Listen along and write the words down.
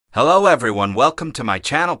Hello everyone, welcome to my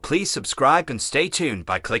channel. Please subscribe and stay tuned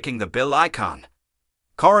by clicking the bell icon.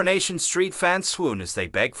 Coronation Street fans swoon as they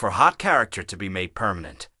beg for hot character to be made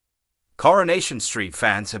permanent. Coronation Street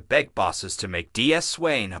fans have begged bosses to make DS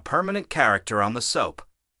Swain a permanent character on the soap.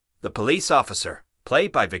 The police officer,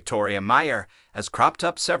 played by Victoria Meyer, has cropped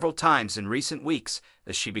up several times in recent weeks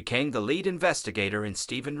as she became the lead investigator in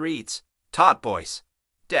Stephen Reed's Todd Boy's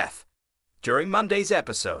death. During Monday's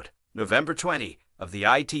episode, November 20, of the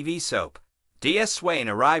ITV soap, DS Swain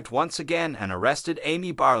arrived once again and arrested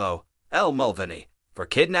Amy Barlow, Elle Mulvaney, for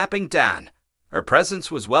kidnapping Dan. Her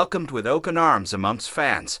presence was welcomed with open arms amongst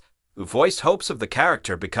fans, who voiced hopes of the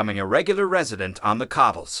character becoming a regular resident on the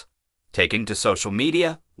cobbles. Taking to social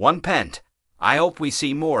media, one penned, "I hope we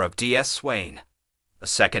see more of DS Swain." A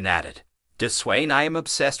second added, "DS Swain, I am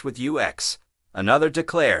obsessed with UX." Another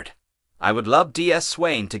declared, "I would love DS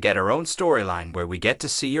Swain to get her own storyline where we get to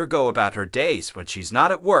see her go about her days when she's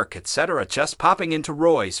not at work, etc., just popping into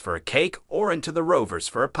Roy's for a cake or into the Rovers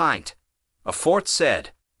for a pint." A fourth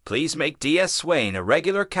said, "Please make DS Swain a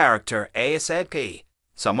regular character ASAP."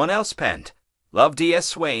 Someone else penned, "Love DS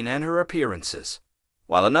Swain and her appearances."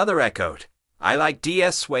 While another echoed, "I like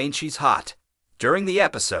DS Swain, she's hot." During the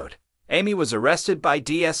episode, Amy was arrested by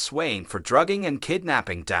DS Swain for drugging and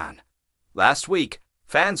kidnapping Dan. Last week,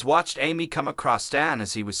 fans watched Amy come across Dan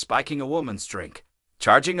as he was spiking a woman's drink.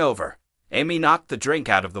 Charging over, Amy knocked the drink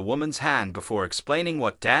out of the woman's hand before explaining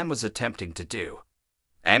what Dan was attempting to do.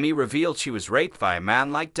 Amy revealed she was raped by a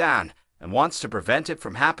man like Dan and wants to prevent it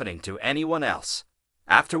from happening to anyone else.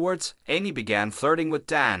 Afterwards, Amy began flirting with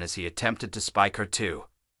Dan as he attempted to spike her too.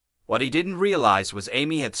 What he didn't realize was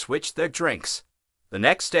Amy had switched their drinks. The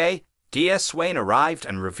next day, DS Swain arrived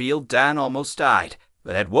and revealed Dan almost died,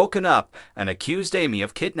 but had woken up and accused Amy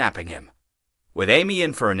of kidnapping him. With Amy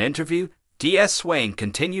in for an interview, DS Swain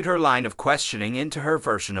continued her line of questioning into her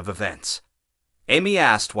version of events. Amy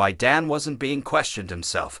asked why Dan wasn't being questioned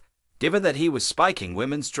himself, given that he was spiking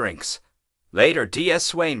women's drinks. Later, DS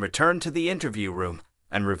Swain returned to the interview room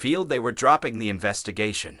and revealed they were dropping the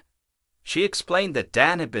investigation. She explained that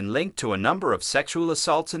Dan had been linked to a number of sexual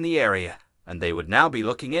assaults in the area, and they would now be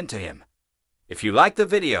looking into him. If you like the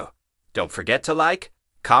video, don't forget to like,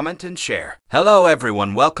 comment, and share. Hello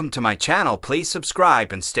everyone, welcome to my channel. Please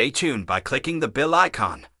subscribe and stay tuned by clicking the bell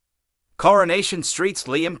icon. Coronation Street's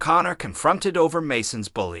Liam Connor confronted over Mason's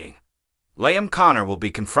bullying. Liam Connor will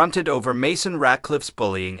be confronted over Mason Ratcliffe's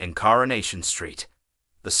bullying in Coronation Street.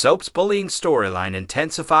 The soap's bullying storyline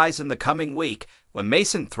intensifies in the coming week when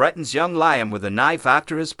Mason threatens young Liam with a knife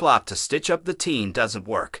after his plot to stitch up the teen doesn't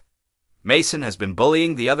work. Mason has been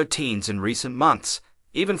bullying the other teens in recent months,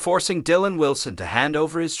 even forcing Dylan Wilson to hand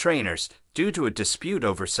over his trainers due to a dispute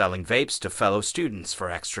over selling vapes to fellow students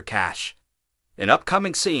for extra cash. In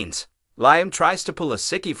upcoming scenes, Liam tries to pull a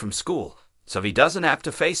sickie from school, so he doesn't have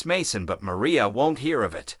to face Mason, but Maria won't hear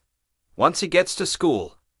of it. Once he gets to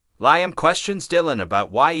school, Liam questions Dylan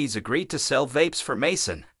about why he's agreed to sell vapes for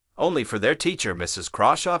Mason, only for their teacher, Mrs.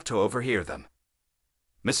 Crawshaw, to overhear them.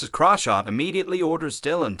 Mrs. Crawshaw immediately orders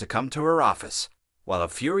Dylan to come to her office, while a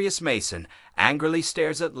furious Mason angrily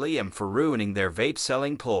stares at Liam for ruining their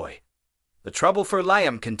vape-selling ploy. The trouble for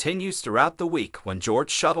Liam continues throughout the week when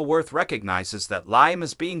George Shuttleworth recognizes that Liam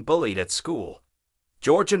is being bullied at school.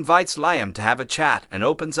 George invites Liam to have a chat and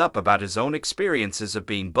opens up about his own experiences of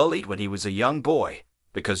being bullied when he was a young boy.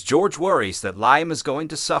 Because George worries that Liam is going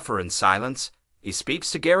to suffer in silence, he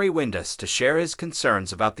speaks to Gary Windus to share his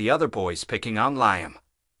concerns about the other boys picking on Liam.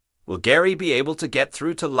 Will Gary be able to get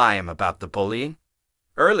through to Liam about the bullying?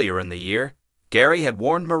 Earlier in the year, Gary had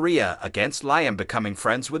warned Maria against Liam becoming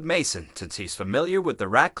friends with Mason since he's familiar with the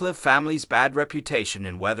Ratcliffe family's bad reputation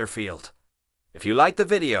in Weatherfield. If you like the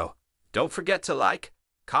video, don't forget to like,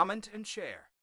 comment, and share.